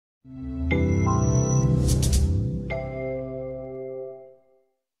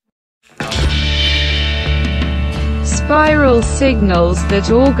spiral signals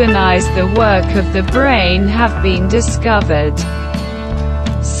that organize the work of the brain have been discovered.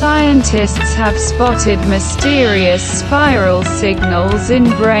 Scientists have spotted mysterious spiral signals in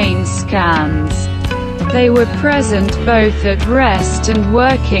brain scans. They were present both at rest and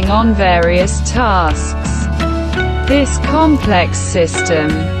working on various tasks. This complex system,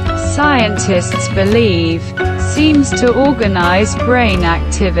 scientists believe, seems to organize brain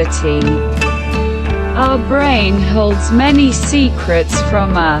activity. Our brain holds many secrets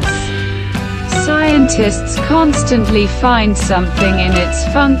from us. Scientists constantly find something in its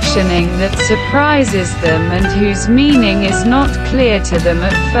functioning that surprises them and whose meaning is not clear to them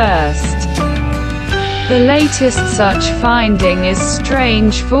at first. The latest such finding is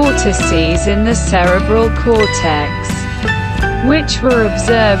strange vortices in the cerebral cortex, which were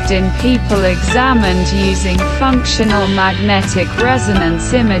observed in people examined using functional magnetic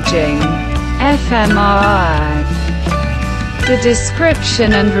resonance imaging, fMRI. The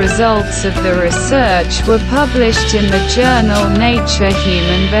description and results of the research were published in the journal Nature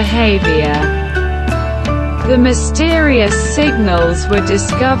Human Behavior. The mysterious signals were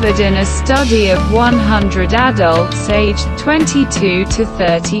discovered in a study of 100 adults aged 22 to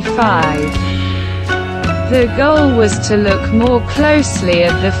 35. The goal was to look more closely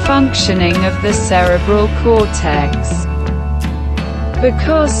at the functioning of the cerebral cortex.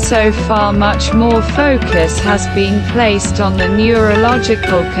 Because so far much more focus has been placed on the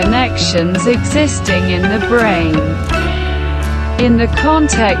neurological connections existing in the brain. In the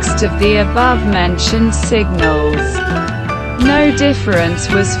context of the above-mentioned signals, no difference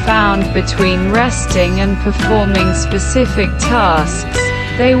was found between resting and performing specific tasks.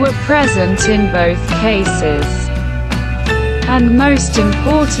 They were present in both cases. And most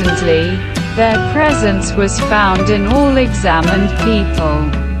importantly, their presence was found in all examined people.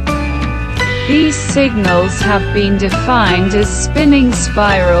 These signals have been defined as spinning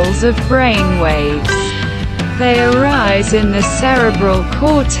spirals of brain waves. They arise in the cerebral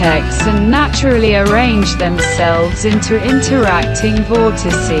cortex and naturally arrange themselves into interacting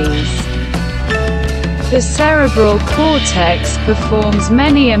vortices. The cerebral cortex performs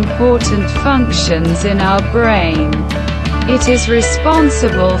many important functions in our brain. It is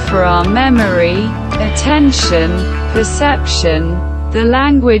responsible for our memory, attention, perception, the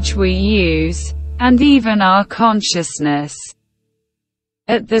language we use, and even our consciousness.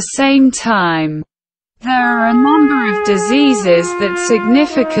 At the same time, there are a number of diseases that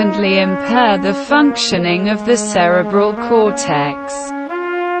significantly impair the functioning of the cerebral cortex.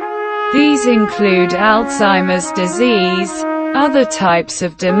 These include Alzheimer's disease, other types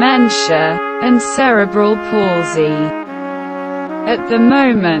of dementia, and cerebral palsy. At the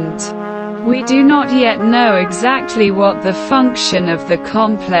moment, we do not yet know exactly what the function of the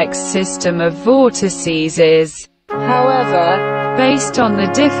complex system of vortices is. However, based on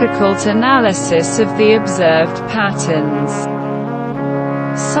the difficult analysis of the observed patterns,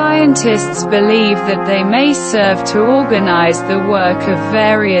 scientists believe that they may serve to organize the work of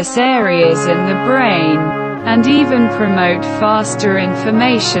various areas in the brain, and even promote faster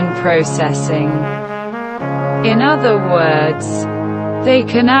information processing. In other words, they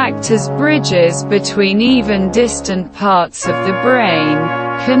can act as bridges between even distant parts of the brain,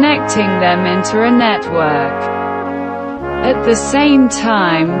 connecting them into a network. At the same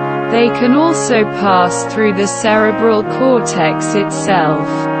time, they can also pass through the cerebral cortex itself.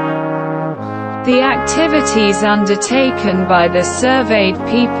 The activities undertaken by the surveyed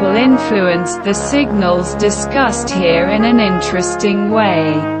people influenced the signals discussed here in an interesting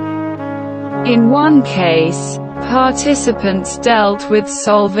way. In one case, participants dealt with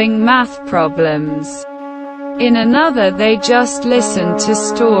solving math problems. In another, they just listened to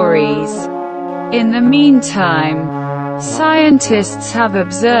stories. In the meantime, scientists have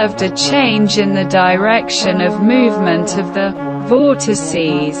observed a change in the direction of movement of the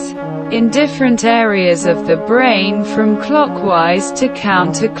vortices in different areas of the brain from clockwise to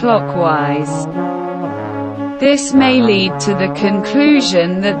counterclockwise. This may lead to the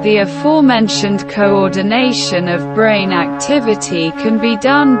conclusion that the aforementioned coordination of brain activity can be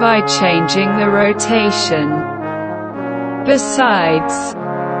done by changing the rotation. Besides,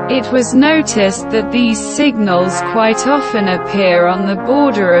 it was noticed that these signals quite often appear on the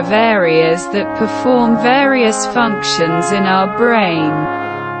border of areas that perform various functions in our brain.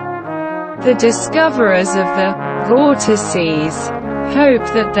 The discoverers of the vortices hope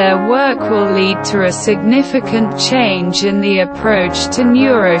that their work will lead to a significant change in the approach to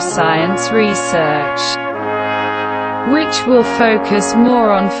neuroscience research, which will focus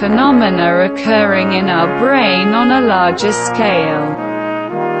more on phenomena occurring in our brain on a larger scale.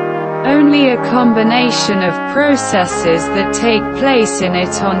 Only a combination of processes that take place in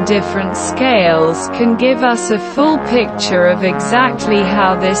it on different scales can give us a full picture of exactly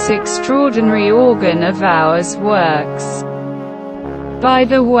how this extraordinary organ of ours works. By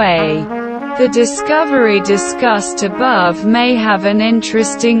the way, the discovery discussed above may have an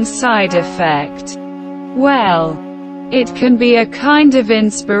interesting side effect. Well, it can be a kind of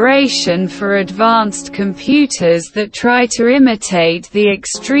inspiration for advanced computers that try to imitate the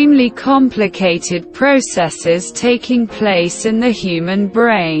extremely complicated processes taking place in the human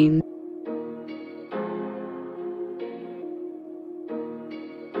brain.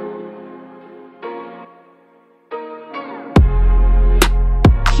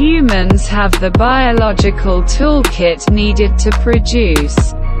 Humans have the biological toolkit needed to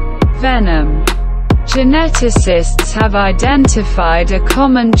produce venom. Geneticists have identified a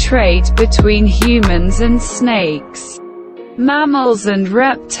common trait between humans and snakes. Mammals and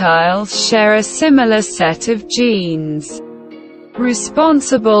reptiles share a similar set of genes,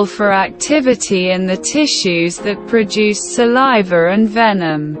 responsible for activity in the tissues that produce saliva and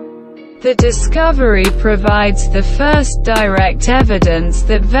venom. The discovery provides the first direct evidence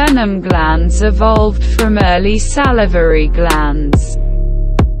that venom glands evolved from early salivary glands.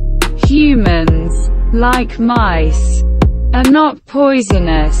 Humans, like mice, are not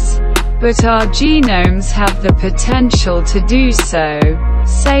poisonous, but our genomes have the potential to do so,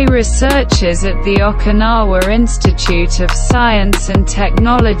 say researchers at the Okinawa Institute of Science and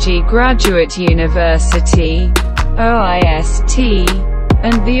Technology Graduate University, OIST,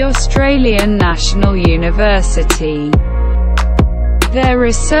 and the Australian National University. Their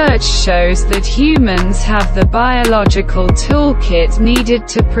research shows that humans have the biological toolkit needed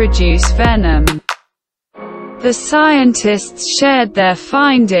to produce venom. The scientists shared their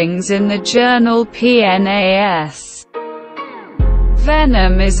findings in the journal PNAS.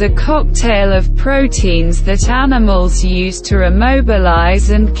 Venom is a cocktail of proteins that animals use to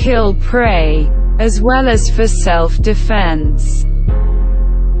immobilize and kill prey, as well as for self-defense.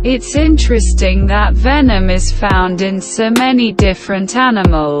 It's interesting that venom is found in so many different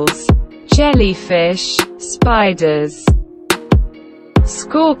animals: jellyfish, spiders,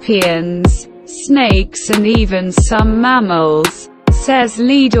 scorpions, snakes and even some mammals, says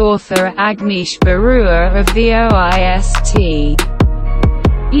lead author Agnieszka Barua of the OIST.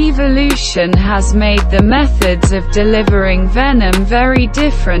 Evolution has made the methods of delivering venom very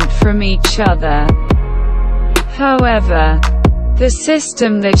different from each other. However, the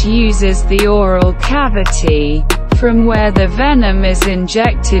system that uses the oral cavity, from where the venom is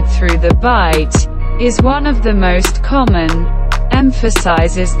injected through the bite, is one of the most common,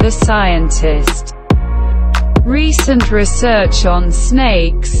 emphasizes the scientist. Recent research on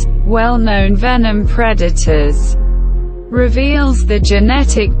snakes, well-known venom predators, reveals the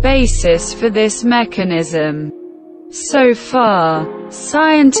genetic basis for this mechanism. So far,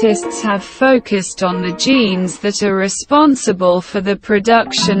 scientists have focused on the genes that are responsible for the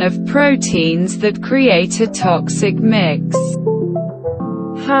production of proteins that create a toxic mix.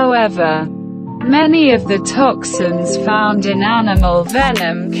 However, many of the toxins found in animal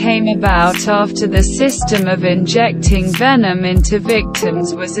venom came about after the system of injecting venom into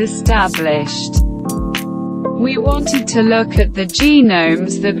victims was established. We wanted to look at the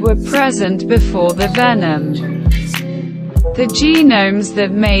genomes that were present before the venom. The genomes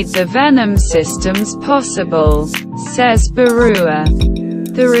that made the venom systems possible, says Barua.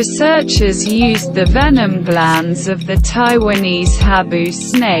 The researchers used the venom glands of the Taiwanese habu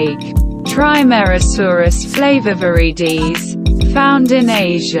snake, Trimerosaurus flavivirides, found in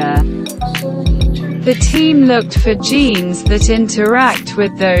Asia. The team looked for genes that interact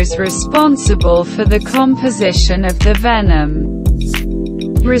with those responsible for the composition of the venom.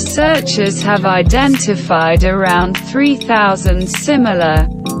 Researchers have identified around 3,000 similar,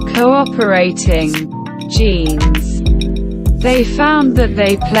 cooperating genes. They found that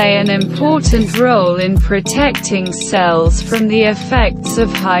they play an important role in protecting cells from the effects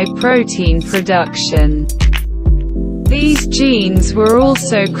of high protein production. These genes were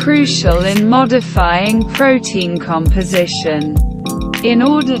also crucial in modifying protein composition. In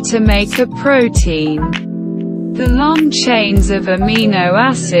order to make a protein, the long chains of amino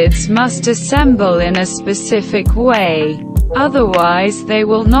acids must assemble in a specific way, otherwise they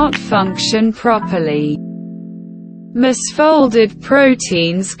will not function properly. Misfolded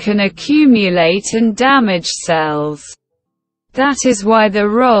proteins can accumulate and damage cells. That is why the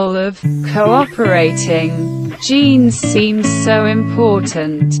role of cooperating genes seems so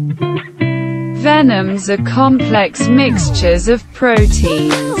important. Venoms are complex mixtures of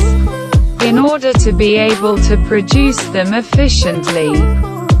proteins. In order to be able to produce them efficiently,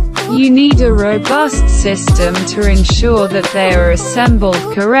 You need a robust system to ensure that they are assembled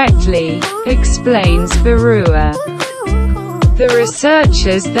correctly, explains Barua. The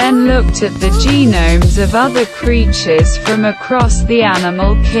researchers then looked at the genomes of other creatures from across the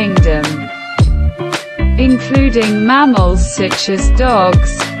animal kingdom, including mammals such as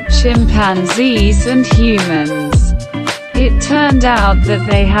dogs, chimpanzees and humans. It turned out that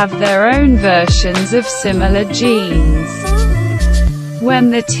they have their own versions of similar genes.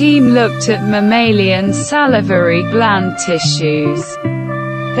 When the team looked at mammalian salivary gland tissues,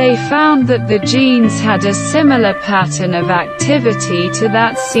 they found that the genes had a similar pattern of activity to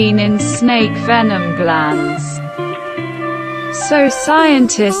that seen in snake venom glands. So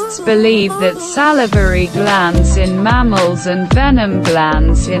scientists believe that salivary glands in mammals and venom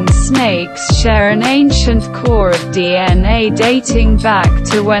glands in snakes share an ancient core of DNA dating back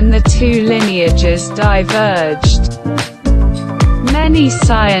to when the two lineages diverged. Many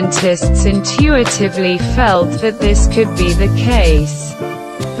scientists intuitively felt that this could be the case.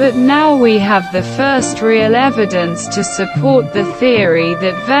 But now we have the first real evidence to support the theory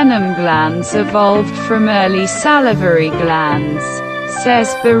that venom glands evolved from early salivary glands,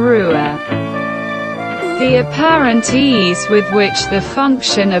 says Barua. The apparent ease with which the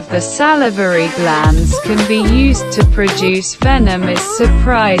function of the salivary glands can be used to produce venom is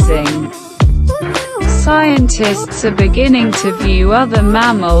surprising. Scientists are beginning to view other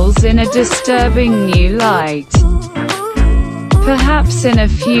mammals in a disturbing new light. Perhaps in a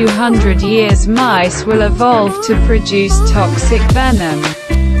few hundred years mice will evolve to produce toxic venom.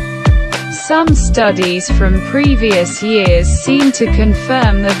 Some studies from previous years seem to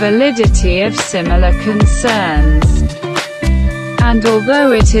confirm the validity of similar concerns. And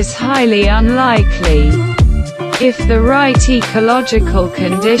although it is highly unlikely, if the right ecological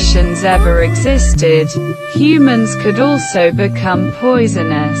conditions ever existed, humans could also become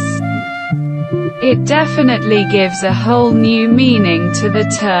poisonous. It definitely gives a whole new meaning to the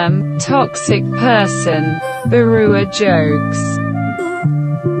term, toxic person, Barua jokes.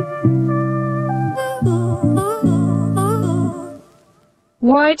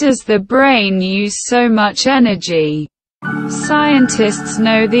 Why does the brain use so much energy? Scientists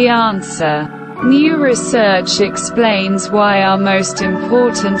know the answer. New research explains why our most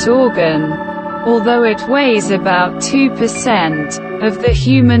important organ, although it weighs about 2% of the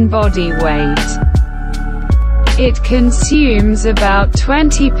human body weight, it consumes about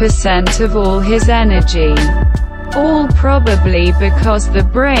 20% of all his energy. All probably because the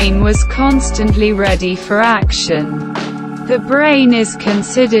brain was constantly ready for action. The brain is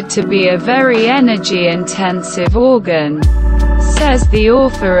considered to be a very energy-intensive organ, says the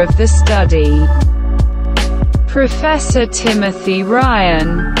author of the study. Professor Timothy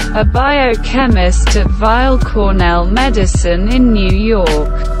Ryan, a biochemist at Weill Cornell Medicine in New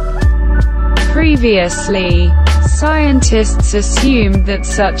York. Previously, scientists assumed that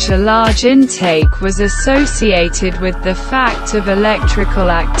such a large intake was associated with the fact of electrical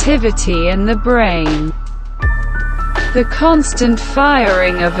activity in the brain. The constant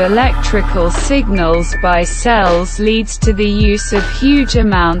firing of electrical signals by cells leads to the use of huge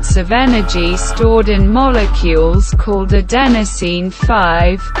amounts of energy stored in molecules called adenosine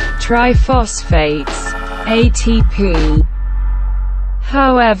 5-triphosphates, ATP.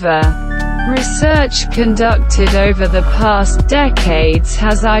 However, research conducted over the past decades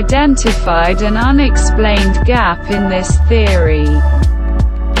has identified an unexplained gap in this theory.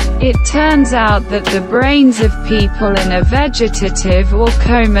 It turns out that the brains of people in a vegetative or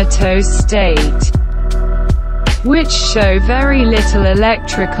comatose state, which show very little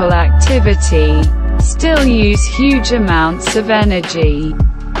electrical activity, still use huge amounts of energy.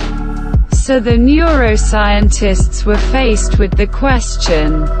 So the neuroscientists were faced with the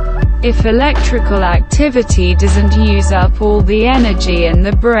question, if electrical activity doesn't use up all the energy in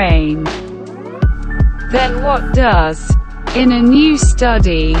the brain, then what does? In a new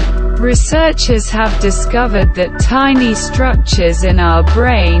study, researchers have discovered that tiny structures in our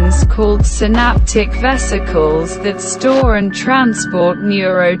brains called synaptic vesicles that store and transport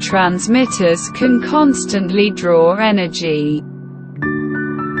neurotransmitters can constantly draw energy.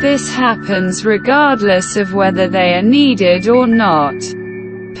 This happens regardless of whether they are needed or not.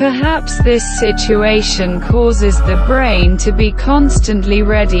 Perhaps this situation causes the brain to be constantly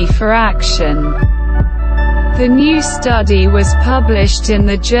ready for action. The new study was published in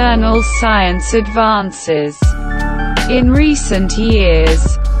the journal Science Advances. In recent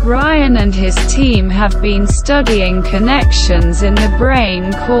years, Ryan and his team have been studying connections in the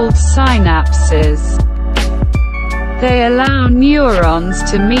brain called synapses. They allow neurons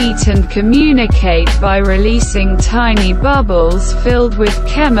to meet and communicate by releasing tiny bubbles filled with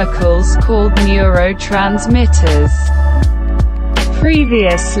chemicals called neurotransmitters.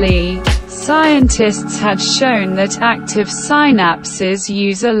 Previously, scientists had shown that active synapses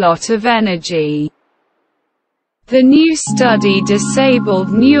use a lot of energy. The new study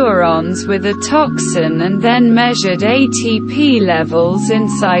disabled neurons with a toxin and then measured ATP levels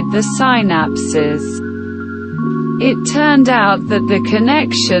inside the synapses. It turned out that the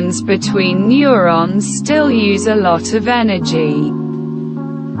connections between neurons still use a lot of energy.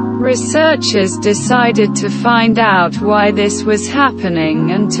 Researchers decided to find out why this was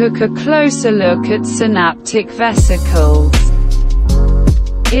happening and took a closer look at synaptic vesicles.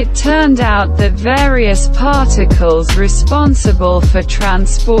 It turned out that various particles responsible for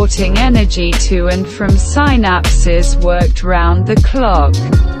transporting energy to and from synapses worked round the clock,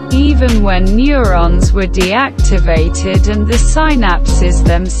 even when neurons were deactivated and the synapses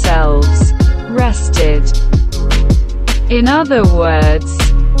themselves rested. In other words,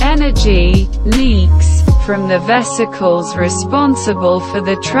 energy leaks from the vesicles responsible for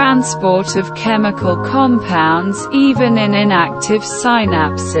the transport of chemical compounds even in inactive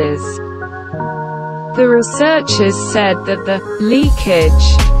synapses. The researchers said that the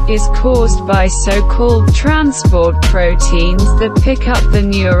leakage is caused by so-called transport proteins that pick up the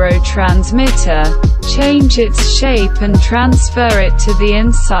neurotransmitter, change its shape and transfer it to the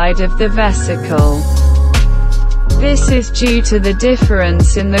inside of the vesicle. This is due to the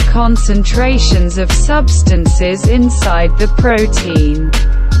difference in the concentrations of substances inside the protein.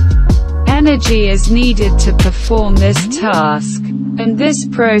 Energy is needed to perform this task, and this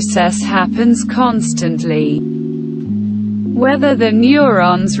process happens constantly. Whether the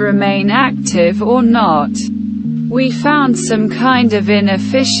neurons remain active or not, we found some kind of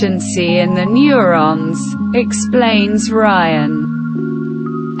inefficiency in the neurons, explains Ryan.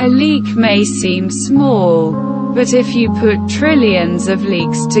 A leak may seem small, but if you put trillions of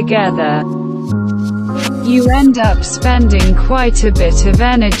leaks together, you end up spending quite a bit of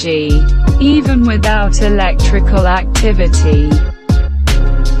energy, even without electrical activity.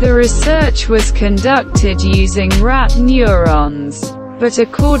 The research was conducted using rat neurons, but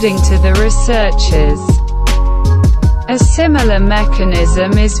according to the researchers, a similar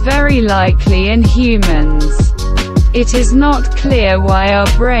mechanism is very likely in humans. It is not clear why our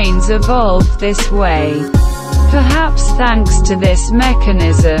brains evolved this way. Perhaps thanks to this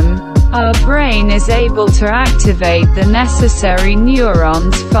mechanism, our brain is able to activate the necessary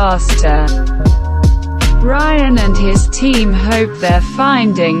neurons faster. Ryan and his team hope their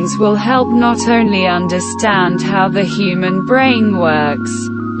findings will help not only understand how the human brain works,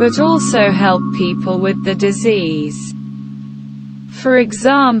 but also help people with the disease. For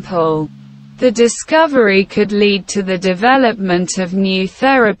example, the discovery could lead to the development of new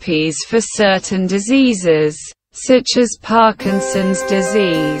therapies for certain diseases, such as Parkinson's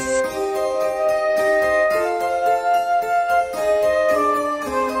disease.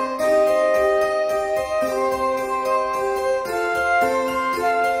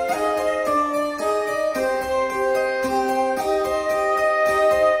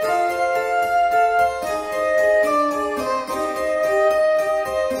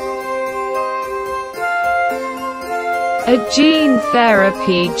 A gene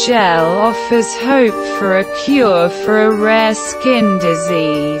therapy gel offers hope for a cure for a rare skin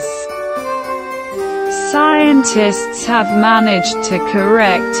disease. Scientists have managed to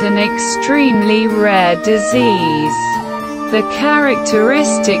correct an extremely rare disease, the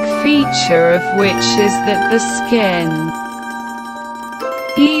characteristic feature of which is that the skin,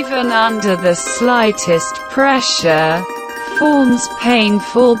 even under the slightest pressure, forms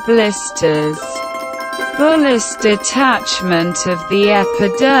painful blisters. Bullous detachment of the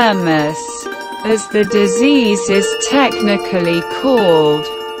epidermis, as the disease is technically called,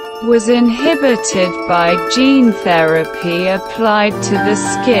 was inhibited by gene therapy applied to the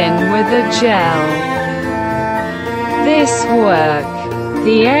skin with a gel. This work,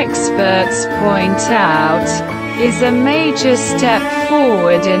 the experts point out, is a major step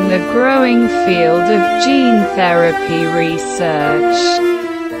forward in the growing field of gene therapy research.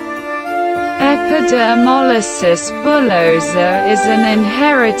 Epidermolysis bullosa is an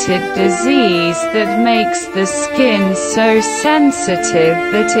inherited disease that makes the skin so sensitive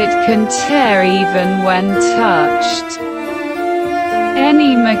that it can tear even when touched.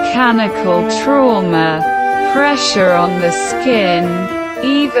 Any mechanical trauma, pressure on the skin,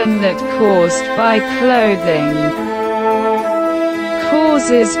 even that caused by clothing,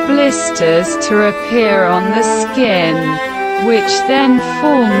 causes blisters to appear on the skin, which then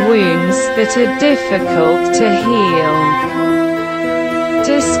form wounds that are difficult to heal.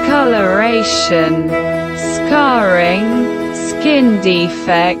 Discoloration, scarring, skin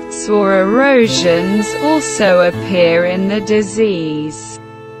defects or erosions also appear in the disease.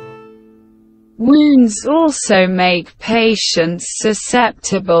 Wounds also make patients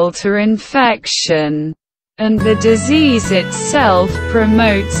susceptible to infection, and the disease itself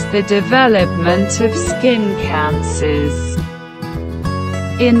promotes the development of skin cancers.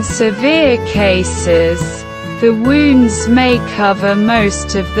 In severe cases, the wounds may cover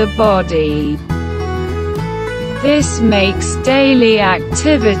most of the body. This makes daily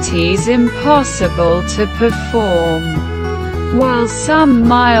activities impossible to perform. While some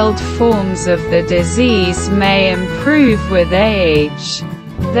mild forms of the disease may improve with age,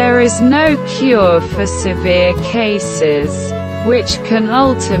 there is no cure for severe cases, which can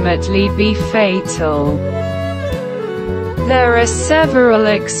ultimately be fatal. There are several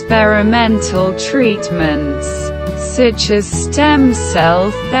experimental treatments, such as stem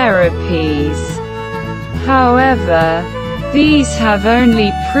cell therapies. However, these have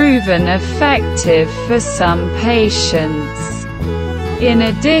only proven effective for some patients. In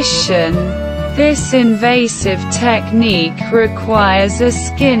addition, this invasive technique requires a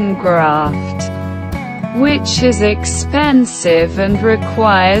skin graft, which is expensive and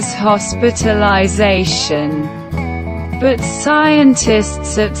requires hospitalization. But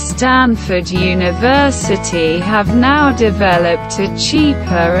scientists at Stanford University have now developed a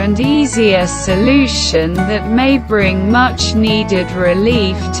cheaper and easier solution that may bring much-needed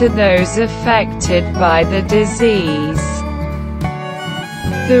relief to those affected by the disease.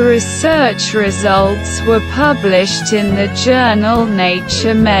 The research results were published in the journal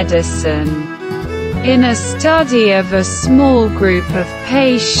Nature Medicine. In a study of a small group of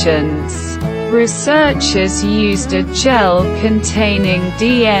patients, researchers used a gel containing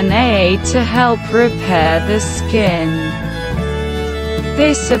DNA to help repair the skin.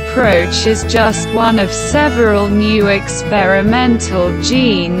 This approach is just one of several new experimental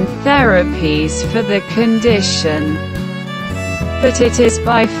gene therapies for the condition. But it is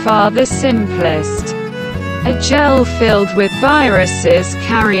by far the simplest. A gel filled with viruses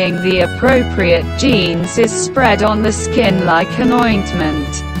carrying the appropriate genes is spread on the skin like an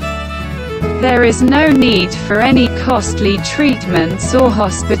ointment. There is no need for any costly treatments or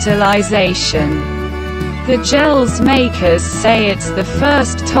hospitalization. The gel's makers say it's the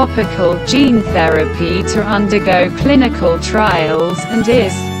first topical gene therapy to undergo clinical trials and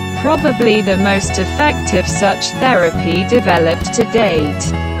is probably the most effective such therapy developed to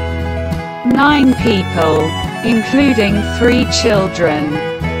date. 9 people, including 3 children,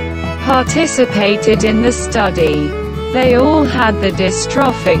 participated in the study. They all had the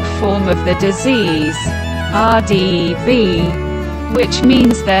dystrophic form of the disease, RDEB, which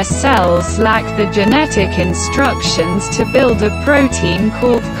means their cells lack the genetic instructions to build a protein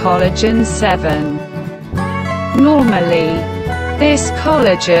called collagen 7. Normally, this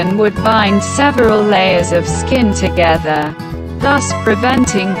collagen would bind several layers of skin together, thus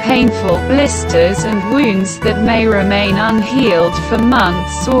preventing painful blisters and wounds that may remain unhealed for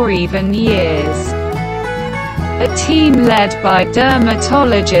months or even years. A team led by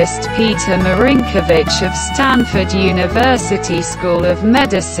dermatologist Peter Marinkovich of Stanford University School of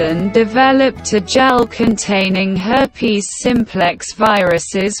Medicine developed a gel containing herpes simplex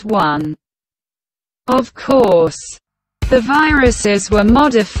viruses 1. Of course, the viruses were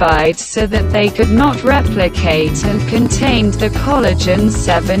modified so that they could not replicate and contained the collagen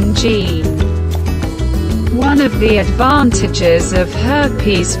 7 gene. One of the advantages of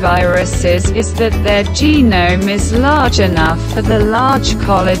herpes viruses is that their genome is large enough for the large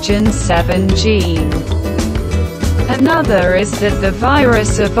collagen 7 gene. Another is that the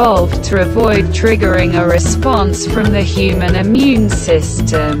virus evolved to avoid triggering a response from the human immune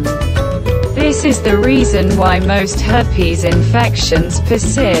system. This is the reason why most herpes infections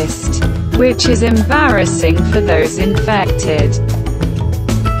persist, which is embarrassing for those infected.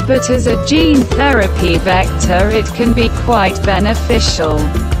 But as a gene therapy vector it can be quite beneficial.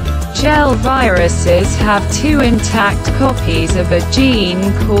 Gel viruses have 2 intact copies of a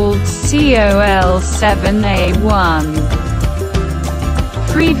gene called COL7A1.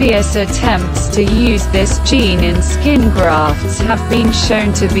 Previous attempts to use this gene in skin grafts have been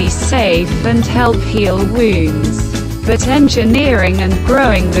shown to be safe and help heal wounds, but engineering and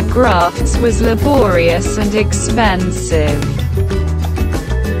growing the grafts was laborious and expensive.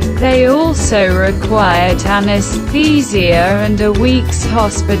 They also required anesthesia and a week's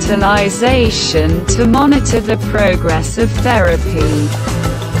hospitalization to monitor the progress of therapy.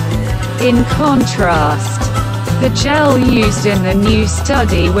 In contrast, The gel used in the new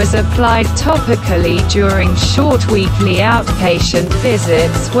study was applied topically during short weekly outpatient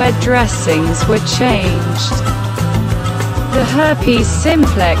visits where dressings were changed. The herpes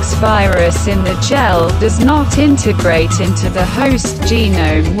simplex virus in the gel does not integrate into the host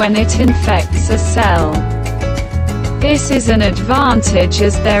genome when it infects a cell. This is an advantage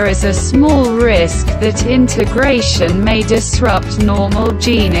as there is a small risk that integration may disrupt normal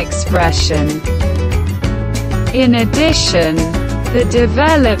gene expression. In addition, the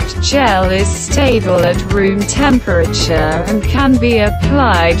developed gel is stable at room temperature and can be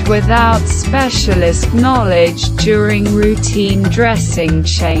applied without specialist knowledge during routine dressing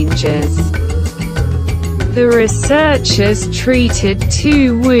changes. The researchers treated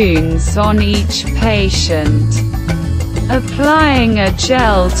 2 wounds on each patient, applying a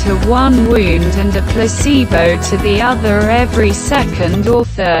gel to one wound and a placebo to the other every second or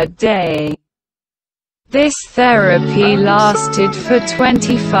third day. This therapy lasted for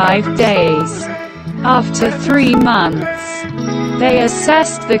 25 days. After 3 months, they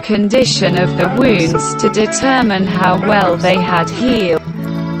assessed the condition of the wounds to determine how well they had healed.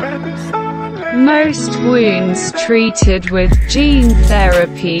 Most wounds treated with gene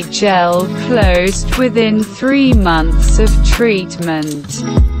therapy gel closed within 3 months of treatment.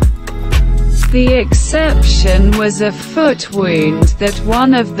 The exception was a foot wound that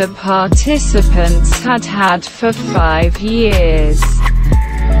one of the participants had had for 5 years.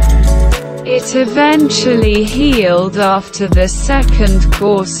 It eventually healed after the second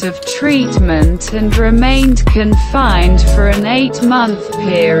course of treatment and remained confined for an 8-month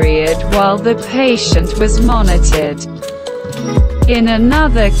period while the patient was monitored. In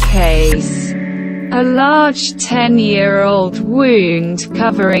another case, a large 10-year-old wound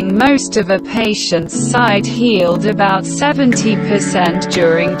covering most of a patient's side healed about 70%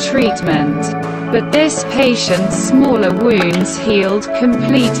 during treatment, but this patient's smaller wounds healed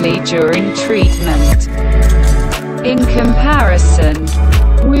completely during treatment. In comparison,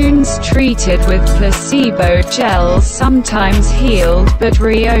 wounds treated with placebo gel sometimes healed but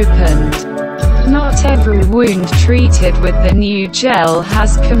reopened. Not every wound treated with the new gel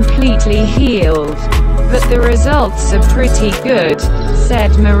has completely healed, but the results are pretty good,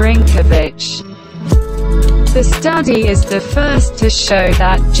 said Marinkovic. The study is the first to show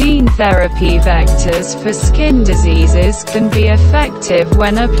that gene therapy vectors for skin diseases can be effective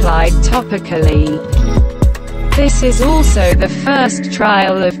when applied topically. This is also the first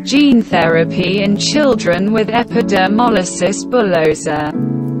trial of gene therapy in children with epidermolysis bullosa.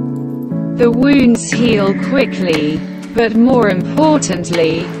 The wounds heal quickly, but more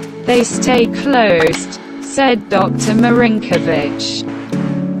importantly, they stay closed, said Dr. Marinkovic.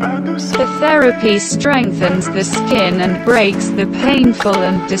 The therapy strengthens the skin and breaks the painful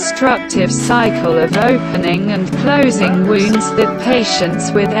and destructive cycle of opening and closing wounds that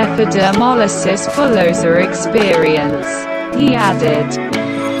patients with epidermolysis bullosa experience, he added.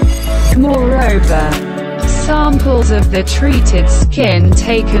 Moreover, samples of the treated skin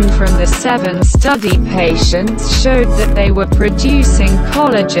taken from the 7 study patients showed that they were producing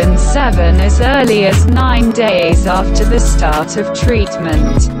collagen 7 as early as 9 days after the start of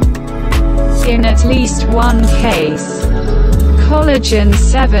treatment. In at least one case, collagen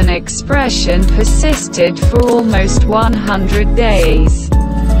 7 expression persisted for almost 100 days.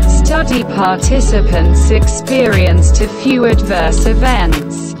 Study participants experienced a few adverse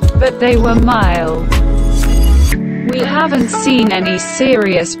events, but they were mild. We haven't seen any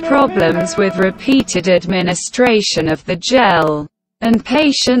serious problems with repeated administration of the gel, and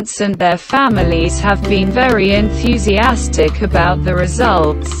patients and their families have been very enthusiastic about the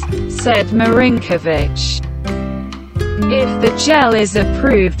results, said Marinkovic. If the gel is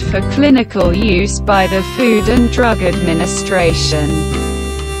approved for clinical use by the Food and Drug Administration,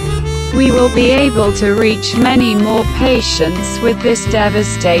 we will be able to reach many more patients with this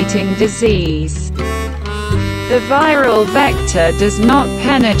devastating disease. The viral vector does not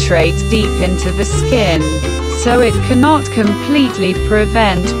penetrate deep into the skin, so it cannot completely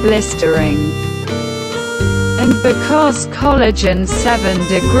prevent blistering. And because collagen 7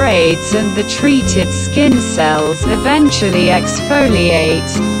 degrades and the treated skin cells eventually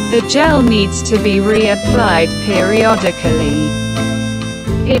exfoliate, the gel needs to be reapplied periodically.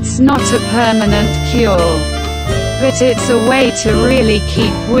 It's not a permanent cure, but it's a way to really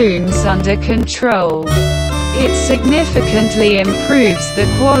keep wounds under control. It significantly improves the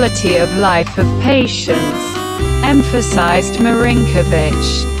quality of life of patients, emphasized Marinkovic.